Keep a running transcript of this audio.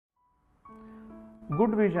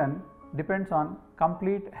Good vision depends on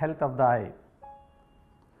complete health of the eye.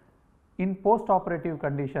 In post-operative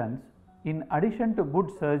conditions, in addition to good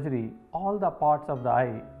surgery, all the parts of the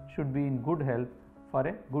eye should be in good health for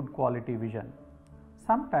a good quality vision.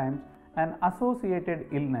 Sometimes an associated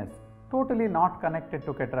illness totally not connected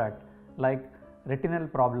to cataract, like retinal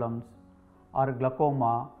problems or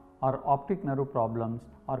glaucoma or optic nerve problems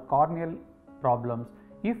or corneal problems,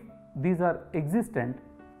 if these are existent,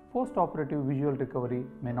 post-operative visual recovery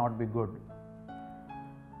may not be good.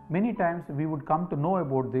 Many times we would come to know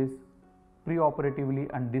about this pre-operatively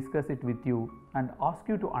and discuss it with you and ask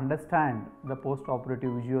you to understand the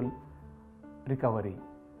post-operative visual recovery.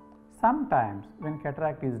 Sometimes when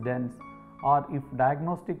cataract is dense or if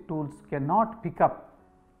diagnostic tools cannot pick up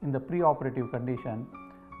in the pre-operative condition,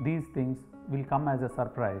 these things will come as a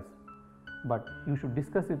surprise. But you should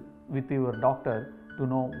discuss it with your doctor to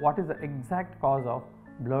know what is the exact cause of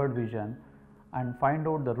blurred vision and find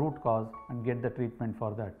out the root cause and get the treatment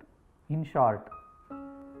for that. In short,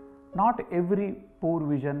 not every poor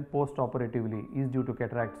vision post-operatively is due to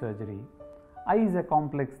cataract surgery. Eye is a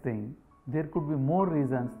complex thing. There could be more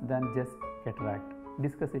reasons than just cataract.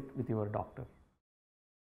 Discuss it with your doctor.